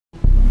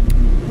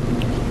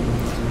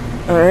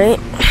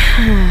Alright.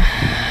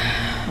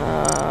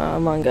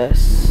 Among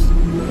Us.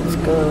 Let's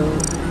go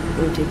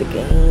into the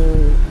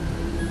game.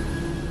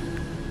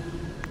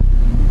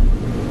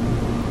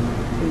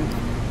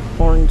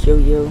 Orange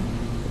Yo-Yo.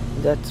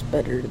 That's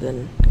better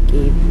than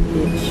Gabe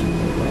Bitch,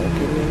 in my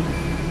opinion.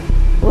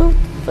 What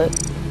the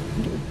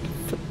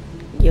fuck?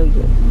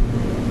 Yo-Yo.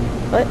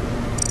 What?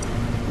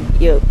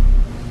 Yo.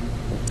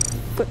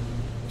 Fuck.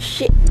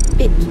 Shit,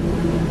 bitch.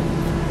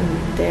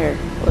 There.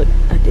 Look,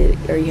 I did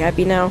it. Are you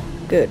happy now?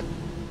 Good.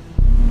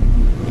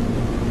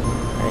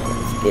 Alright,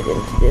 let's get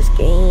into this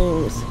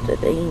games.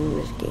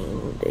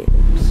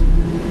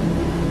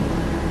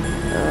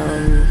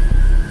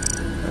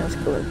 Let's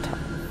go and talk.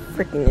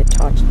 Freaking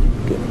attach the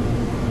bit.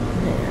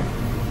 Yeah,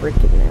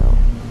 freaking now.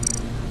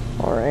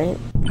 Alright,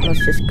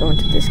 let's just go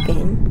into this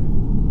game.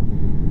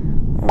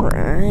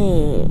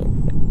 Alright.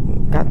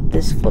 Got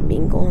this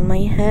flamingo in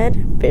my head.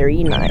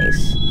 Very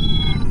nice.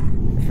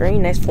 Very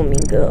nice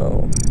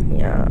flamingo.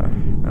 Yeah,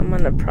 I'm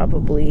gonna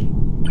probably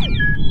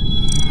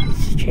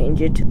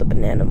change it to the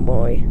banana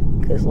boy.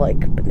 Because, like,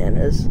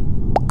 bananas.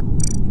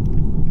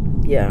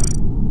 Yeah.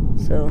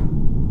 So.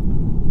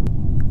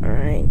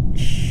 Alright.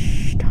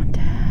 Shh, don't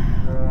tell.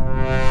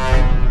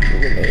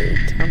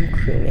 Crewmate. I'm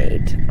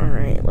crewmate.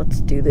 Alright,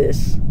 let's do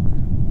this.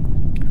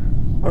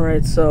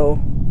 Alright, so.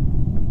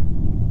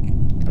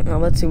 Now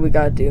let's see what we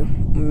gotta do.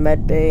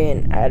 Medbay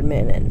and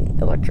admin and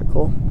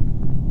electrical.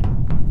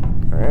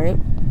 Alright.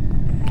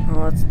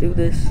 Well, let's do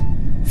this.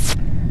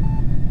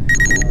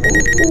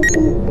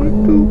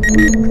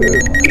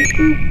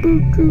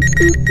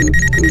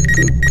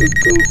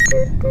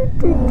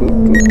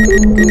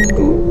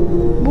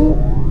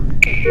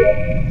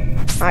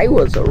 I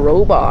was a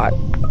robot.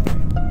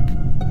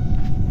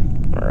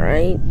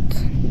 Alright.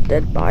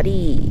 Dead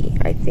body,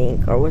 I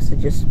think. Or was it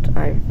just...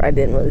 I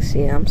didn't really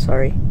see it. I'm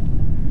sorry.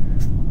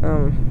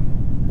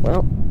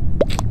 Well.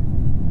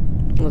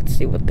 Let's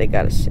see what they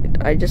gotta say.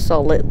 I just saw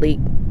Lit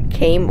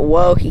came.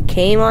 Whoa, he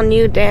came on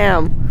you?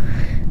 Damn.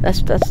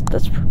 That's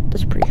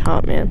pretty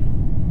hot,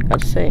 man.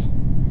 Gotta say.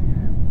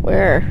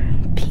 Where?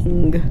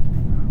 Ping.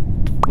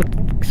 What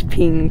the fuck's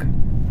ping?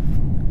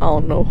 I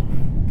don't know.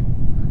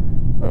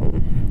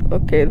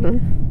 Okay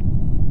then.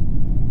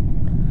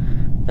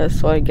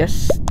 So I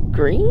guess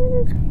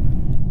green?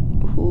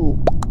 Ooh.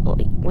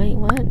 Wait,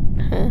 what?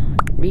 Huh?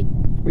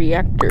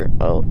 Reactor.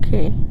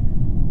 Okay.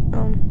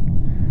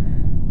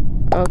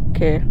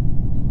 Okay.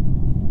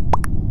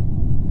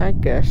 I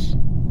guess.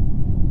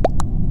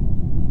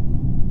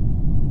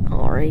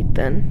 Alright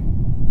then.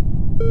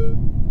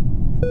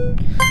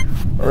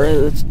 Alright,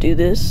 let's do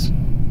this.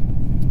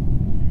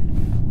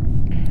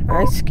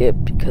 I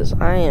skipped because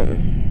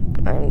I'm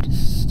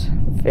just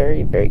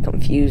very, very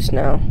confused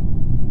now.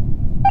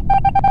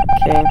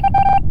 Okay.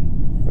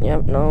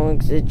 Yep, no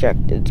one's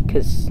ejected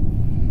because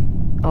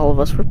all of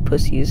us were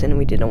pussies and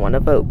we didn't want to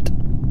vote.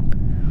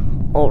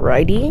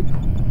 Alrighty.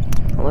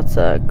 Let's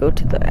go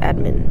to the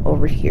admin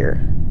over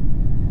here.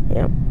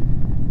 Yep.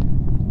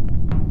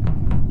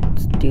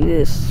 Let's do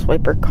this.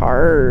 Swipe our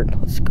card.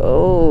 Let's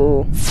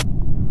go.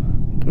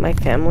 Get my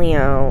family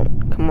out.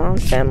 Come on,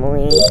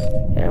 family.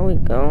 There we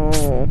go.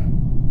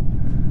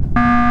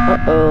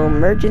 Uh-oh,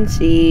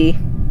 emergency.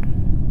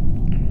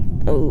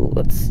 Oh,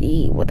 let's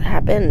see what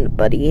happened,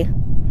 buddy.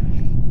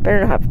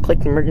 Better not have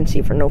clicked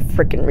emergency for no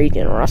freaking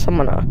reason, or else I'm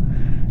gonna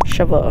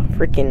shove a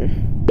freaking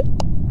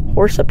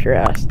horse up your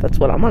ass. That's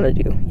what I'm gonna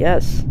do.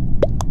 Yes.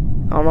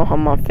 I don't know how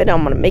I'm gonna fit it.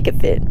 I'm gonna make it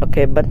fit.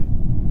 Okay, bud.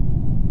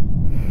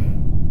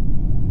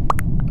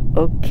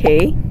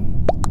 Okay.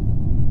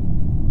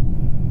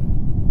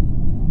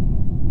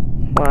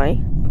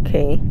 Why?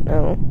 Okay.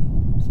 No.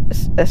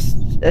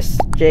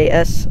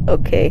 SJS.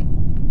 Okay.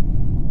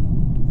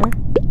 Oh,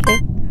 okay.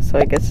 So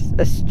I guess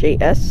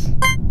SJS.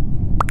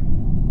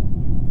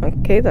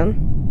 Okay then.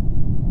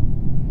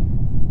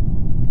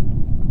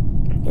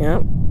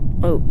 Yep.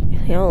 Oh,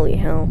 holy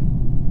hell.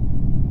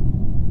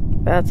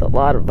 That's a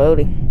lot of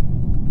voting.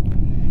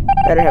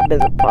 Better have been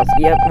the positive.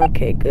 Yep,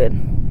 okay, good.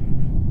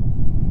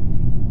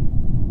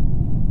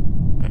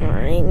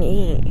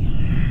 Alrighty.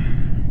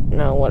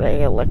 Now what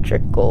I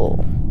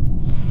electrical.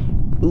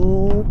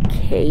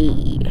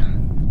 Okay.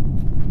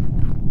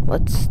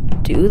 Let's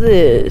do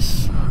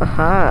this.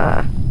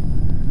 Haha.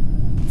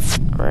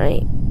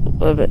 Alright.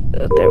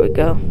 There we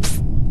go.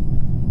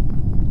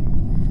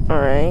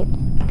 Alright.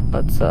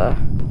 Let's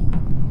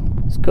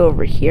go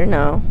over here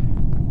now.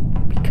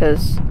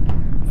 Because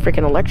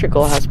freaking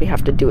electrical we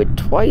have to do it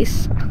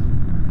twice.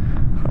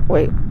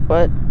 Wait,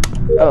 what?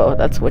 Oh,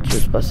 that's what you're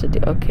supposed to do.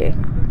 Okay.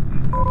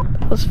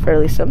 That was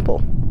fairly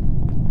simple.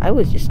 I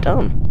was just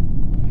dumb.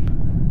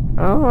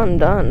 Oh, I'm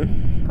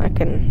done. I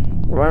can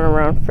run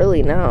around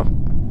freely now.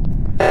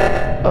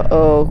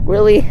 Uh-oh,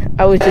 really?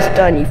 I was just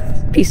done, you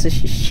piece of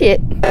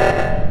shit.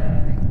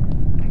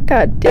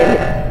 God damn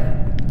it.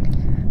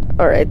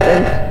 Alright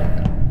then.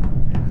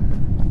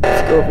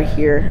 Let's go over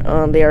here.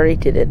 They already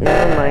did it.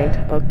 Never mind.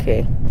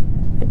 Okay.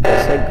 I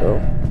guess I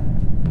go.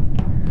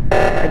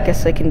 I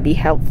guess I can be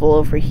helpful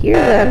over here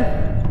then.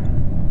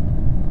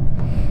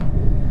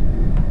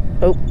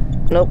 Oh,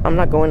 Nope, I'm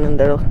not going in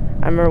there.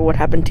 I remember what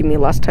happened to me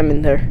last time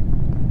in there.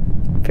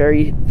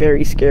 Very,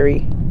 very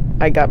scary.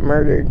 I got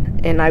murdered,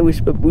 and I was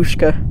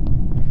Babushka.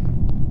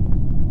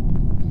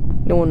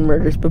 No one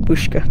murders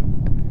Babushka.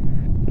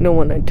 No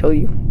one, I tell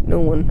you.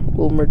 No one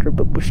will murder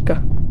Babushka.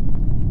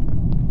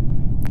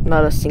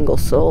 Not a single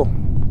soul.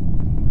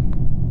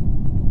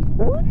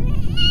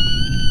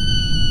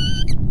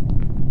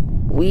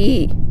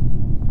 We.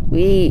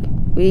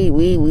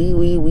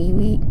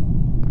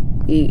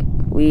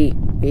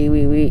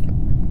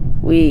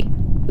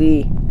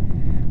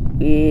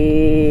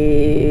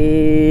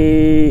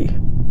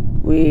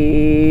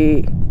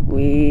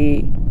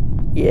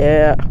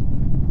 Yeah.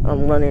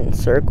 I'm running in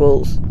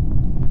circles.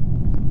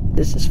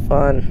 This is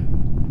fun.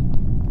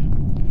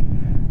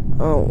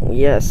 Oh,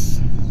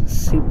 yes.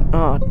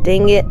 Oh,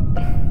 dang it.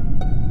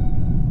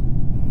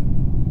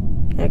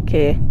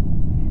 Okay.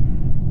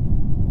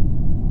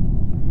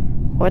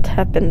 What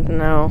happened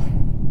now?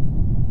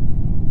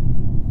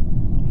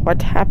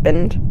 What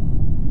happened?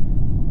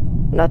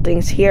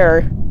 Nothing's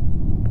here.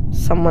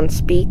 Someone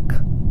speak.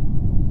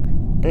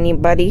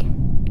 Anybody?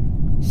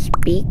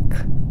 Speak.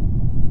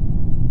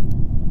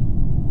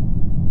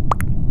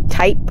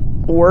 Type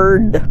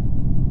word.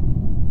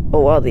 Oh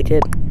wow, they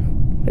did.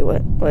 Wait,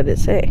 what did it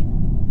say?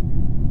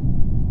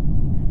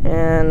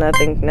 And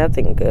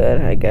nothing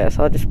good, I guess.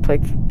 I'll just play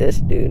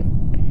this dude.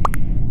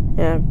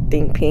 Yeah,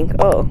 being pink.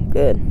 Oh,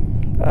 good.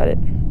 Got it.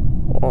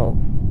 Well,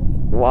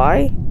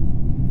 why?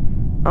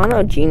 I don't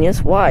know,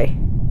 genius. Why?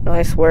 No,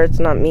 I swear it's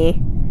not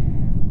me.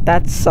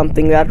 That's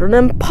something that an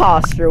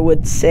imposter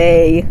would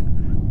say.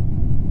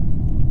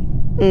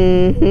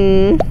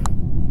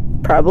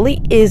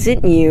 Probably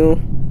isn't you.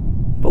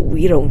 But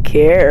we don't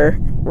care.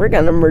 We're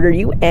gonna murder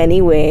you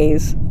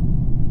anyways.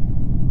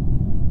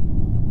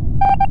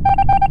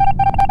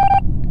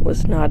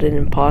 Was not an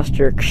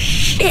imposter.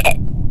 Shit!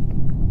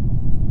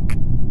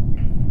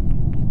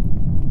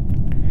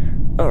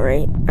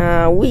 Alright.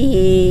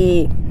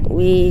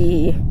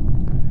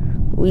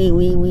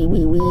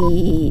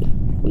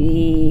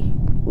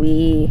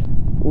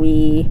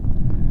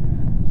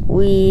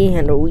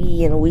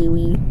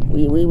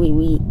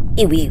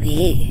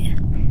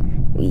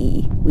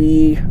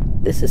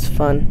 This is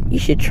fun. You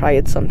should try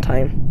it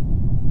sometime.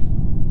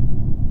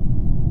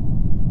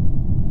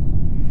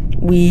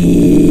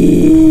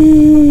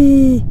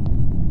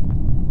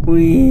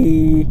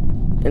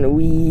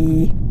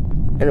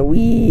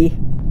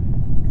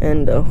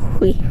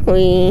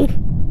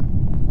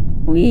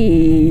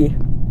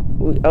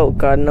 Oh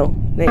god, no.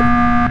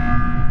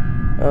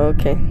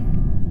 Okay.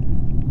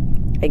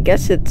 I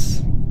guess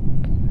it's...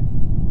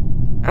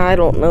 I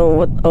don't know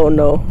what... Oh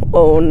no.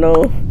 Oh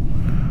no.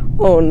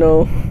 Oh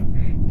no.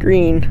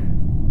 Green.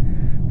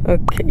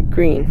 Okay,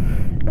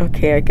 green.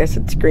 Okay, I guess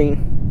it's green.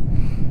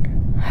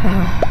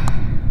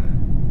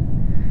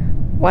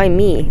 Why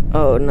me?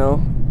 Oh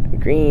no.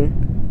 Green.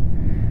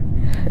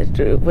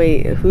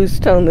 Wait, who's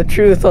telling the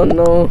truth? Oh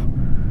no.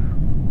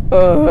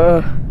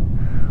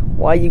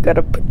 Why you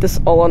gotta put this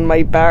all on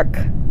my back?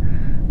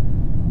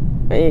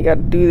 Why you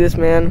gotta do this,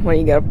 man? Why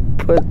you gotta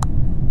put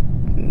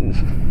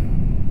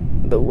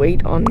the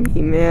weight on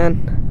me,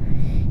 man?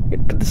 You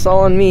gotta put this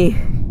all on me.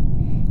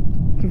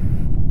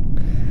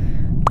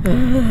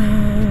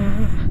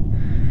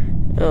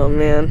 Oh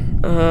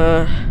man.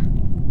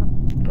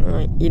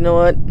 You know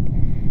what?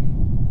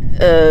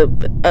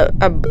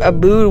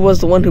 Abu was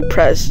the one who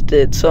pressed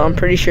it, so I'm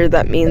pretty sure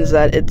that means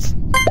that it's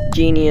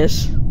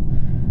genius.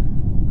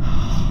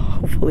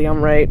 Hopefully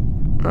I'm right.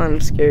 I'm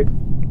scared.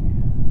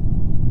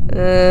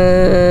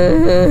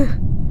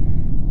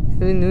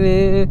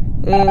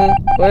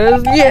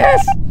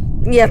 Yes!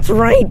 That's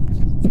right!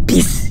 You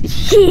piece of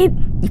shit!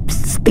 You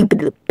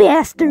stupid little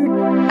bastard!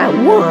 I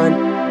won!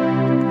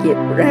 Get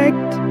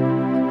wrecked.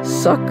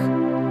 Suck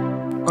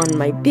on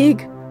my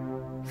big,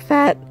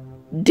 fat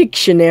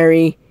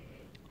dictionary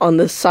on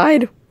the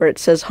side where it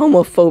says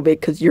homophobic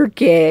because you're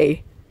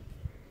gay.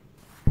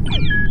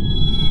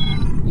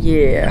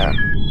 Yeah.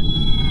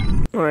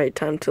 Alright,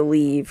 time to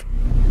leave.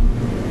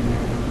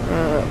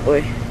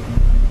 Boy.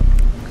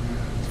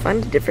 Let's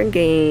find a different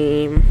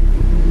game.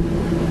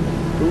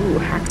 Ooh,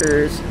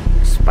 hackers.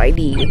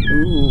 Spidey.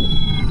 Ooh.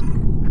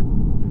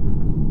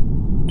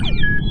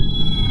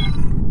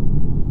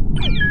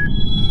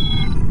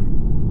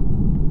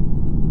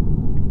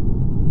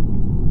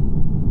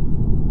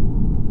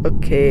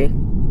 Okay.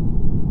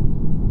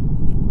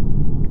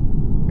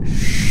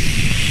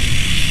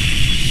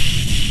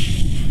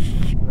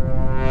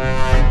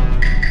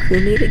 We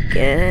meet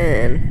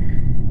again.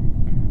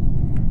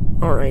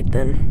 Alright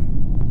then.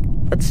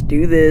 Let's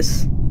do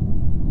this.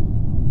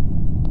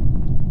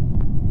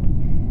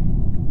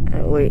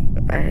 Wait.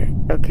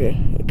 Okay.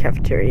 The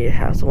cafeteria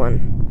has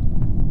one.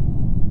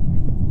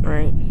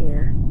 Right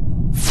here.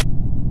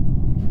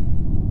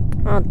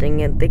 Oh dang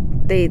it.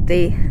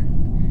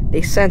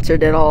 They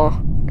censored it all.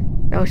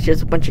 That was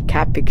just a bunch of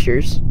cat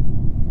pictures.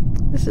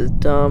 This is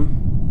dumb.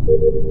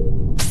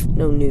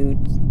 No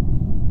nudes.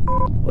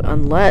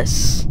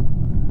 Unless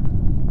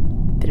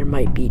there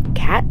might be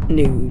cat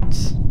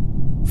nudes.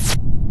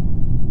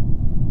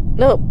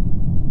 Nope.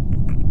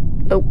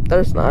 Nope,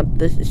 there's not.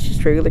 This is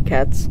just regular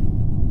cats.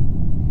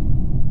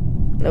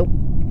 Nope.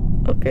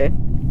 Okay.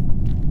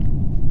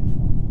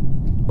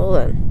 Well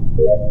then.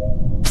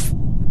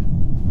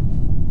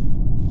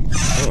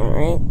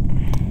 Alright.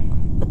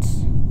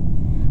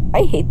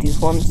 I hate these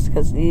ones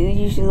because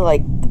usually,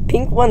 like, the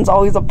pink one's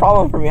always a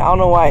problem for me. I don't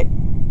know why.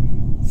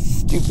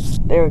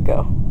 Stupid. There we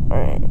go.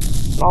 Alright.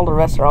 All the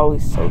rest are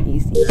always so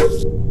easy.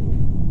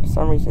 For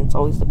some reason, it's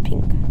always the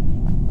pink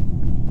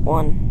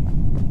one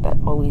that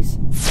always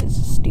is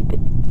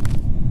stupid.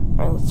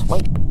 Alright, let's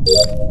swipe.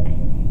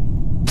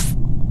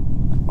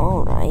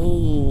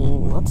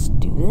 Alright, let's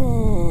do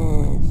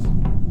this.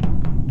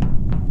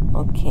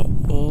 Okay,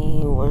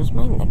 where's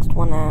my next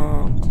one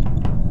at?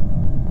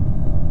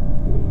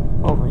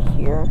 Over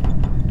here.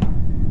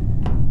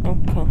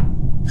 Okay.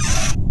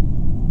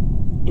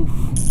 Oof.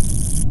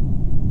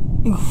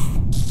 Oof.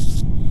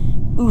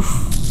 Oof.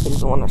 This is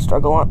the one I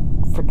struggle on.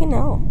 Freaking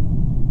hell.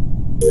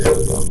 There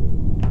we go.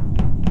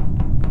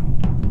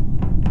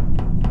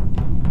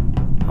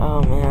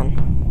 Oh man.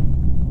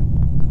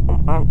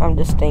 I'm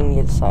just staying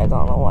near the sides, I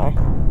don't know why.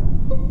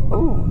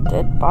 Ooh,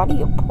 dead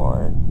body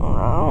report.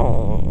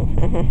 Oh.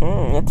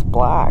 It's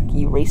black,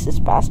 you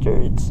racist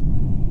bastards.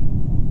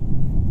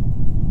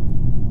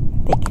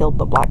 They killed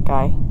the black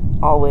guy.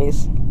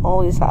 Always.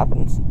 Always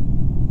happens.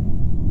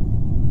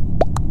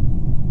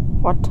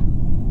 What?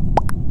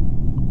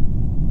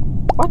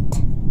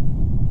 What?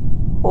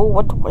 Oh,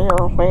 what?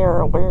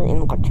 Where in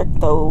electric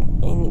though?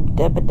 In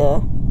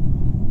Debida.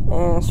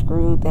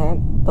 Screw that.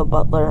 The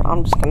butler.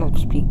 I'm just gonna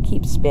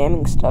keep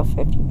spamming stuff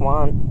if you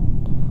want.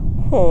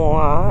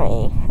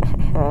 Why?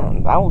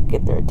 That will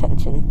get their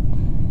attention.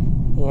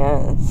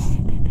 Yes.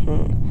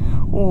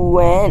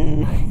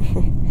 When?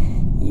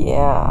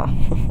 Yeah.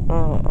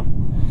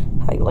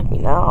 How you like me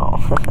now?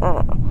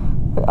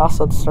 But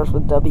also it starts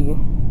with W.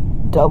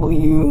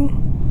 W.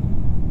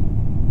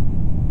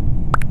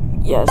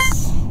 Yes.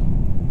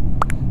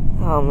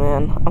 Oh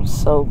man, I'm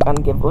so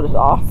gonna get voted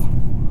off.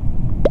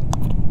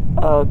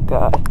 Oh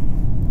god.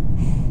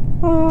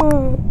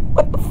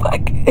 What the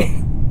fuck?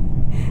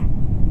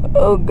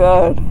 Oh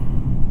god.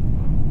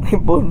 They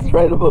both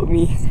right about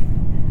me.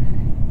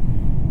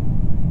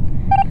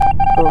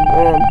 Oh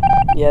man.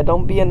 Yeah,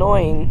 don't be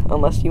annoying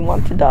unless you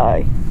want to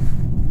die.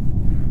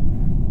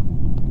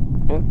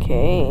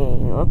 Okay,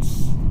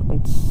 let's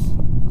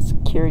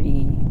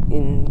security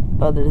in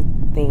other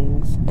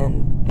things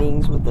and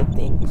things with the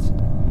things.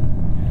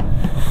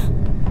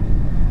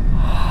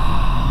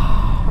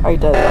 I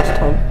died last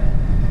time.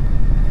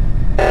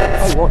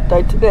 I won't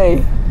die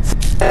today.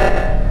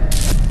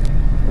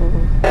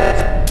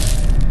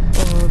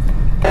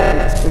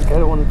 I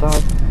don't want to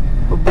die.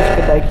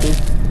 Babushka died here.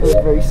 It was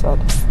very sad.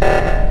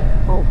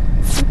 Oh,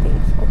 two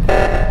things.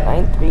 Okay.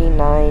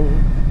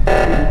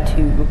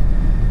 93932.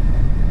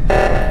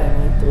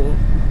 Okay,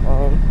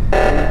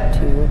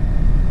 93932.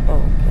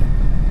 Okay.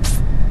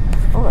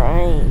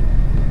 Alright.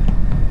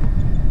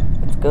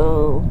 Let's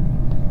go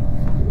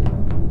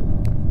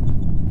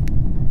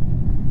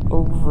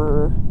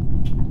over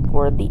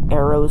where the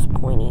arrow's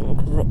pointing,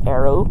 because the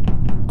arrow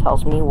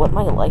tells me what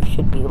my life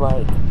should be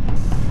like.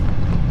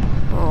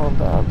 Oh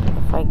god,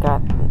 if I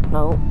got...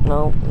 No.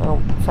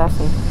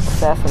 Assassin. He's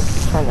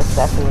trying to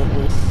assassinate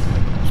me.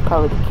 He's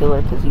probably the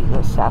killer because he's an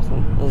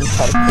assassin. And he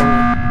tried to kill me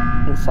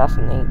and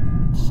assassinate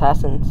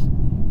assassins.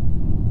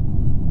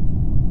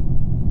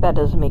 That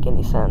doesn't make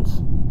any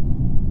sense.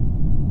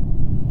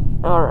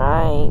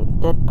 Alright,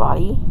 dead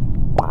body.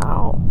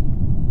 Wow.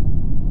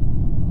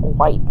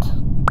 White.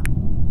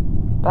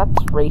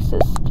 That's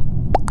racist.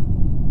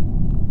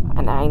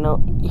 And I know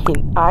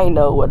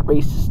what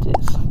racist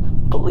is.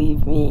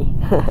 Believe me.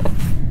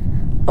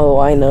 Oh,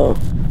 I know.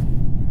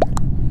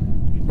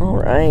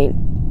 Alright.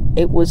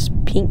 It was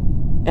pink.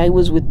 I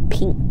was with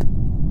pink.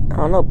 I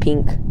don't know,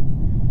 pink.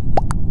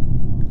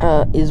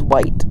 Is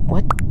white.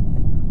 What?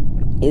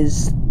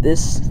 Is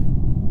this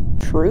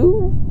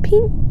true,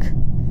 Pink?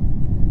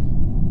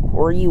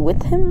 Were you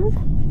with him?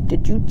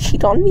 Did you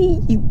cheat on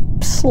me, you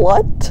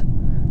slut?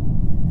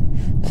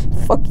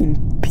 Fucking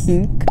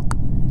Pink.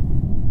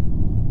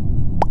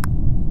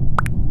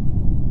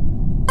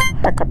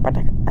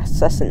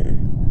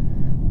 Assassin.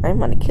 I'm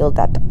gonna kill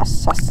that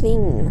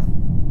assassin.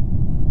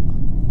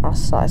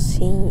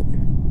 Asahi.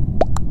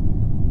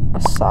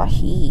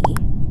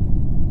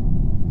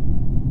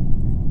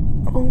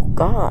 Oh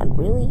god,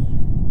 really?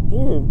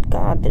 Ew,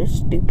 god, they're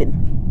stupid.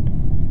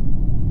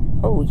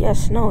 Oh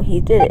yes, no, he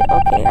did it.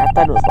 Okay, I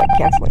thought it was like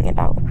canceling it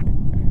out.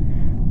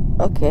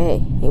 Okay,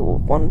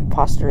 one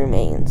imposter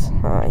remains.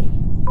 Hi.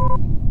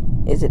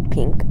 Is it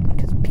Pink?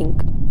 Because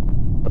Pink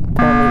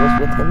apparently was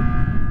with him.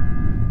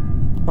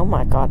 Oh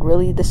my god,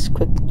 really? This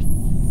quick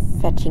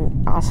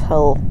fetching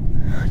asshole.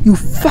 You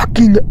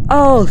fucking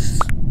ass!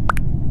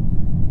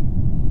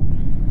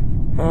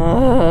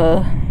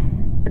 I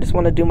just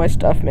want to do my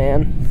stuff,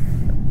 man.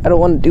 I don't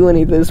want to do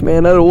any of this,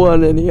 man. I don't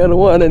want any.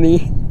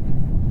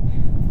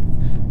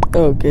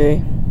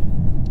 Okay.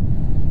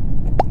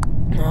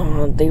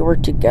 They were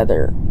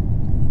together.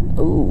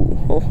 Ooh,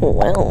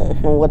 well,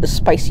 what a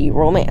spicy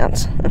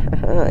romance.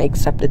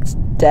 Except it's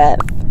death.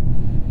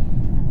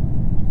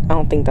 I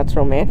don't think that's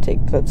romantic.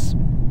 It's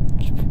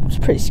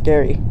pretty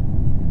scary.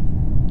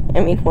 I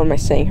mean, what am I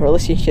saying?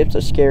 Relationships are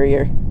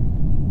scarier.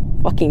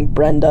 Fucking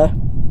Brenda.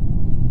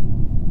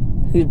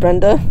 Who's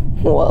Brenda?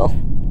 Well,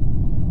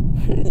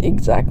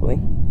 exactly.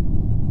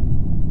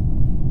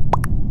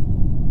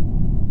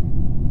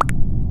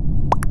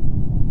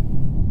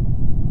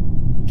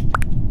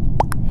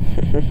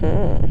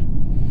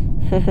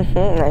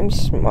 I'm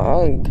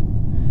smug.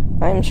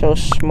 I'm so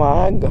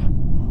smug.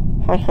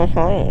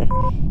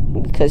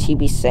 Because he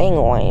be saying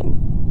white,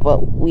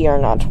 but we are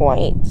not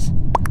whites.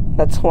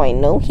 That's how I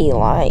know he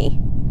lie.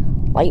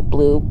 Light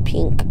blue,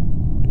 pink.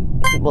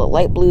 Well,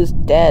 light blue's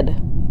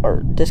dead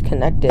or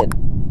disconnected.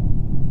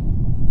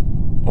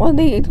 Why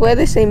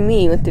they say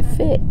me with the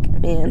fic,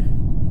 man?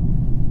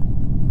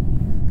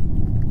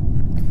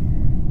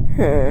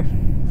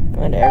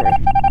 Whatever.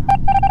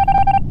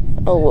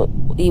 Oh, well,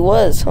 he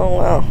was. Oh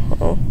wow.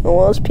 Oh, it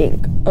was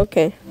pink.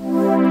 Okay.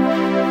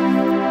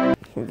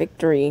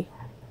 Victory.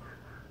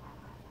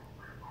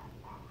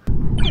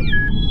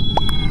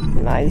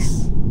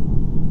 Nice.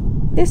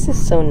 This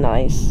is so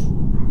nice.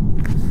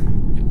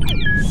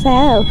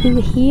 So,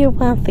 who here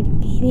wants to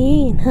get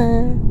in,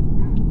 huh?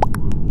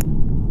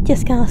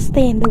 Just gonna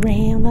stand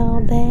around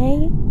all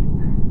day?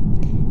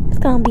 It's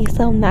gonna be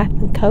so nice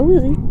and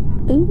cozy.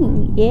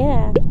 Ooh,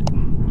 yeah.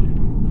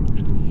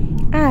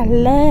 I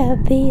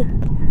love this.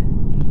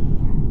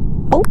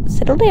 Oh,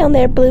 settle down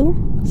there, Blue.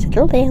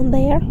 Settle down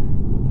there.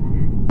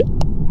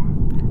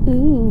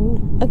 Ooh,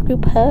 a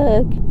group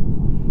hug.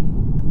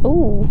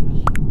 Ooh.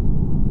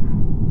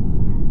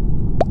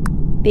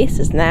 This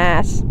is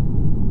nice.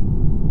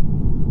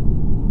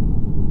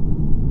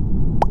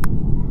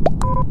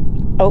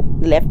 Oh,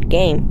 left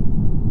game.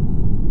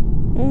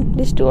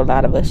 This do a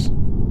lot of us.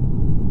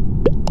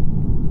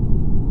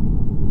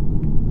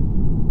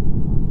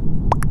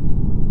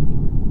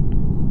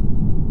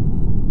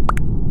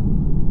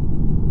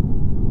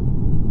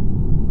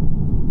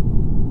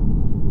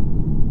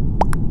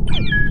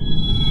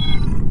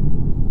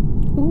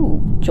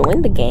 Ooh,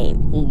 join the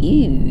game.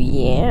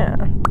 Yeah.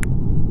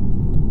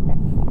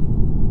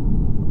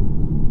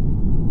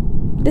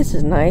 This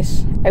is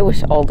nice. I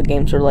wish all the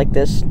games were like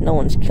this. No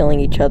one's killing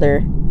each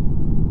other.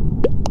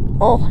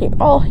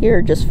 All here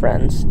are just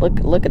friends.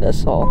 Look at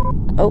us all.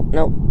 Oh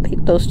no,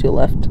 those two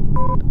left.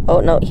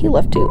 Oh no, he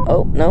left too.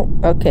 Oh no.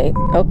 Okay,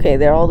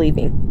 they're all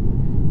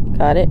leaving.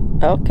 Got it.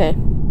 Okay.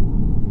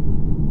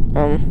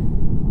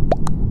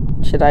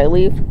 Should I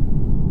leave?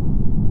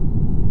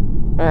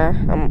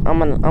 I'm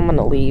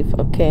gonna leave.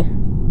 Okay.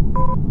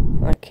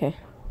 Okay.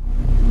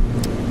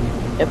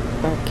 Yep.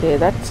 Okay,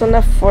 that's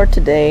enough for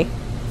today.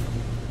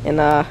 And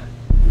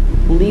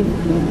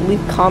leave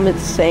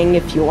comments saying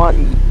if you want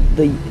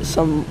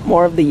some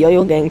more of the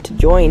Yo-Yo Gang to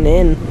join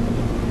in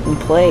and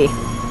play,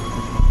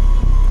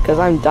 because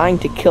I'm dying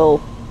to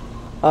kill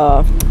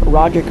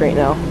Roderick right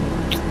now.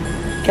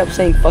 Kept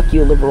saying fuck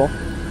you, liberal.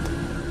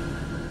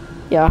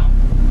 Yeah,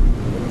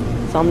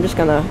 so I'm just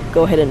gonna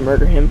go ahead and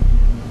murder him.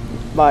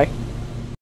 Bye.